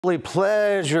Really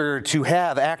pleasure to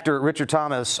have actor Richard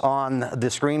Thomas on the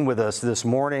screen with us this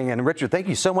morning. And Richard, thank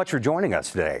you so much for joining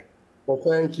us today. Well,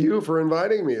 thank you for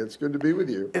inviting me. It's good to be with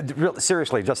you.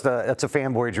 Seriously, it's a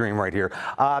fanboy dream right here.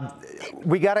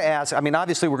 We got to ask, I mean,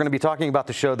 obviously we're going to be talking about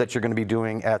the show that you're going to be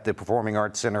doing at the Performing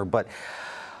Arts Center, but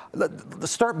let's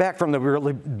start back from the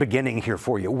really beginning here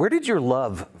for you. Where did your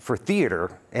love for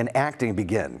theater and acting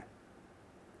begin?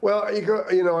 Well,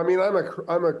 I mean,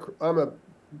 I'm a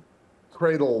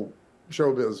cradle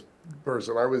showbiz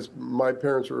person. My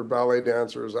parents were ballet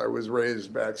dancers. I was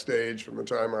raised backstage from the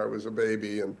time I was a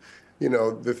baby, and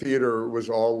the theater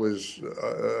was always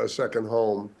a second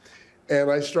home. And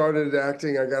I started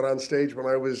acting. I got on stage when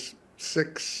I was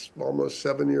 6, almost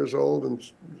 7 years old,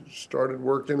 and started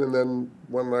working. And then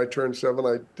when I turned 7,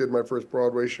 I did my first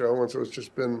Broadway show, and so it's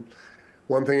just been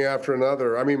one thing after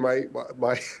another. I mean,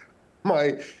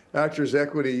 my Actors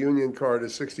Equity Union card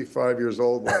is 65 years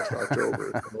old last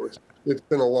October. So it's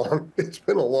been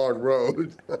a long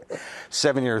road.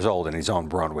 7 years old and he's on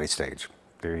Broadway stage.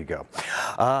 There you go.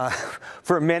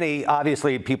 For many,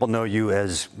 obviously, people know you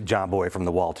as John Boy from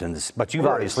the Waltons, but you've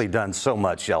obviously done so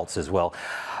much else as well.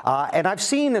 And I've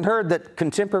seen and heard that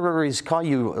contemporaries call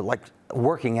you like a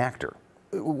working actor.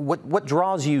 What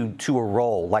draws you to a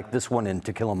role like this one in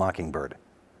To Kill a Mockingbird?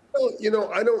 Well,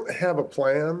 I don't have a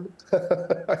plan.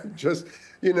 I've just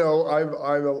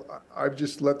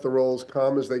let the roles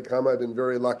come as they come. I've been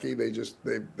very lucky. They've just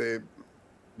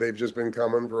been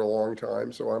coming for a long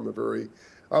time. So I'm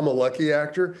a lucky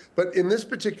actor. But in this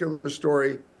particular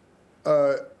story,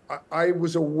 I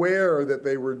was aware that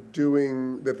they were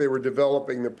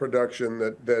developing the production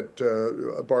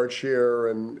that Bart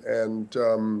Scher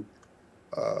and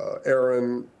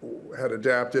Aaron had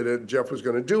adapted it. Jeff was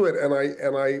going to do it, and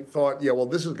I thought, yeah, well,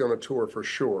 this is going to tour for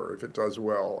sure if it does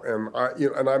well. And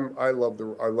I love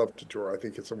to tour. I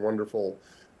think it's a wonderful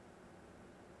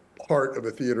part of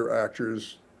a theater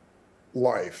actor's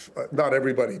life. Not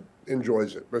everybody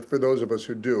enjoys it, but for those of us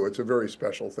who do, it's a very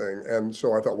special thing. And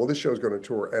so I thought, well, this show's going to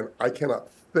tour, and I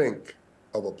cannot think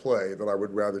of a play that I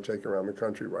would rather take around the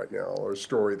country right now, or a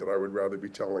story that I would rather be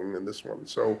telling than this one.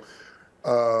 So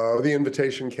the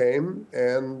invitation came,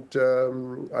 and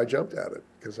I jumped at it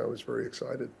because I was very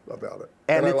excited about it.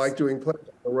 And I like doing plays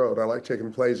on the road. I like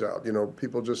taking plays out.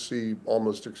 People just see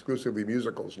almost exclusively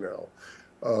musicals now,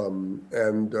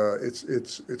 and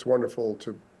it's wonderful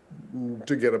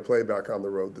to get a play back on the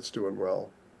road that's doing well.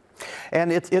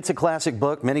 And it's a classic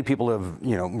book. Many people have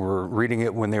were reading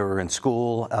it when they were in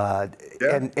school,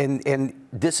 Yeah. and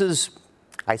this is,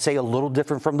 I say, a little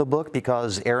different from the book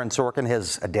because Aaron Sorkin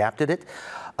has adapted it.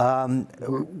 How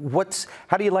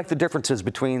do you like the differences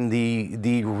between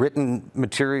the written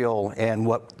material and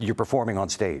what you're performing on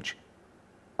stage?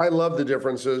 I love the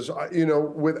differences,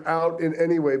 without in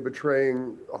any way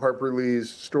betraying Harper Lee's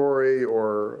story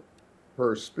or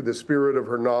the spirit of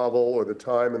her novel or the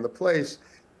time and the place.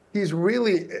 He's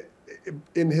really,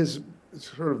 in his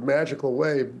sort of magical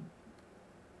way,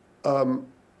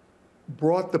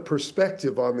 brought the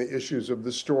perspective on the issues of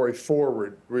the story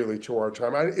forward, really, to our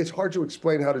time. It's hard to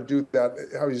explain how to do that,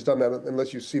 how he's done that,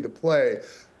 unless you see the play.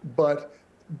 But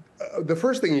the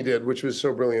first thing he did, which was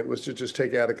so brilliant, was to just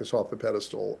take Atticus off the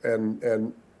pedestal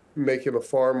and make him a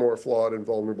far more flawed and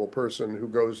vulnerable person who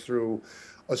goes through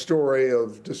a story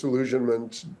of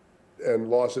disillusionment and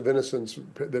loss of innocence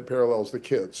that parallels the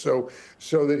kids. So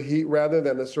that he, rather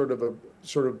than a sort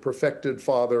of perfected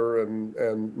father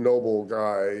and noble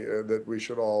guy that we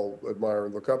should all admire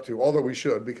and look up to, although we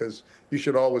should, because you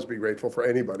should always be grateful for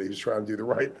anybody who's trying to do the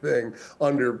right thing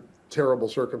under terrible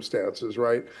circumstances,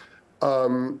 right?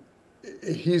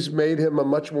 He's made him a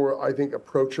much more, I think,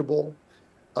 approachable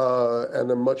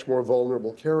and a much more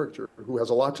vulnerable character who has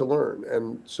a lot to learn.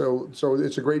 And so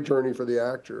it's a great journey for the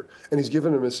actor. And he's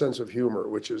given him a sense of humor,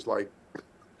 which is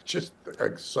just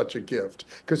such a gift,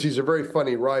 because he's a very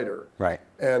funny writer. Right.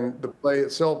 And the play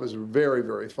itself is very,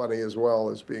 very funny, as well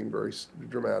as being very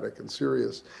dramatic and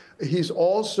serious. He's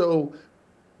also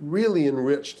really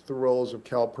enriched the roles of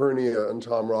Calpurnia and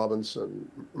Tom Robinson,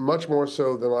 much more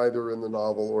so than either in the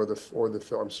novel or the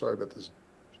film. I'm sorry about this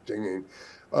dinging.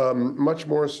 Much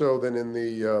more so than in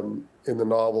the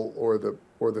novel or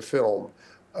the film,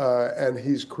 and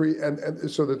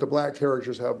so that the black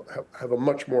characters have a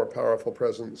much more powerful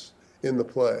presence in the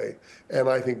play, and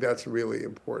I think that's really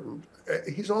important.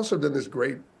 He's also done this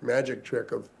great magic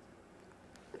trick of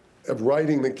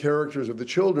writing the characters of the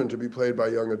children to be played by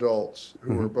young adults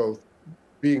who are both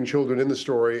being children in the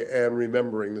story and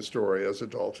remembering the story as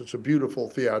adults. It's a beautiful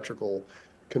theatrical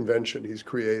convention he's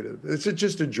created. It's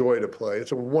just a joy to play.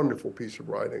 It's a wonderful piece of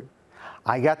writing.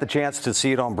 I got the chance to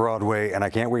see it on Broadway, and I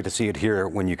can't wait to see it here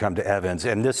when you come to Evans.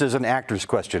 And this is an actor's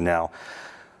question now.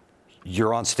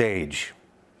 You're on stage.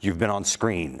 You've been on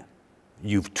screen.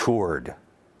 You've toured.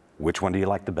 Which one do you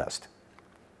like the best?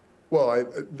 Well,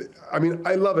 I mean,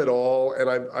 I love it all, and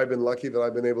I've been lucky that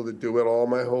I've been able to do it all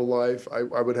my whole life. I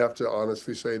would have to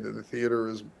honestly say that the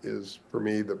theater is for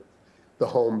me the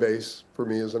home base for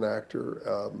me as an actor,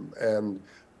 and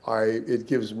it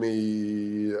gives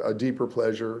me a deeper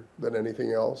pleasure than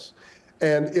anything else.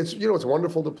 And it's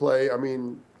wonderful to play. I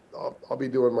mean, I'll be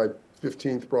doing my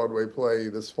 15th Broadway play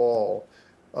this fall.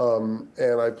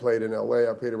 And I played in LA,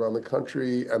 I played around the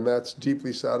country, and that's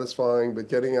deeply satisfying. But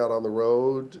getting out on the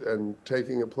road and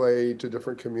taking a play to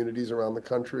different communities around the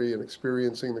country and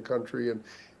experiencing the country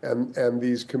and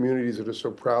these communities that are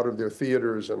so proud of their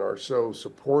theaters and are so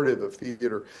supportive of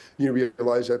theater, you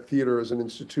realize that theater as an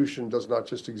institution does not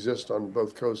just exist on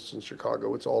both coasts in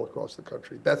Chicago, it's all across the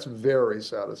country. That's very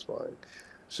satisfying.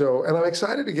 So, and I'm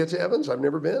excited to get to Evans. I've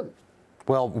never been.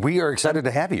 Well, we are excited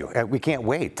to have you. We can't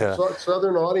wait.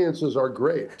 Southern audiences are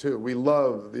great, too. We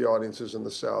love the audiences in the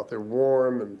South. They're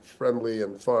warm and friendly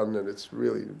and fun, and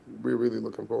we're really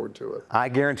looking forward to it. I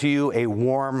guarantee you a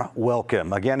warm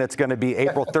welcome. Again, it's going to be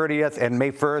April 30th and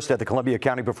May 1st at the Columbia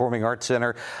County Performing Arts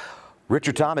Center.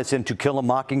 Richard Thomas in To Kill a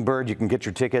Mockingbird. You can get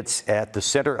your tickets at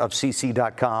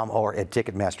thecenterofcc.com or at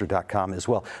ticketmaster.com as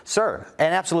well. Sir,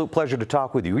 an absolute pleasure to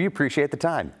talk with you. We appreciate the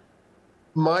time.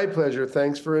 My pleasure.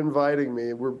 Thanks for inviting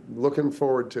me. We're looking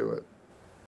forward to it.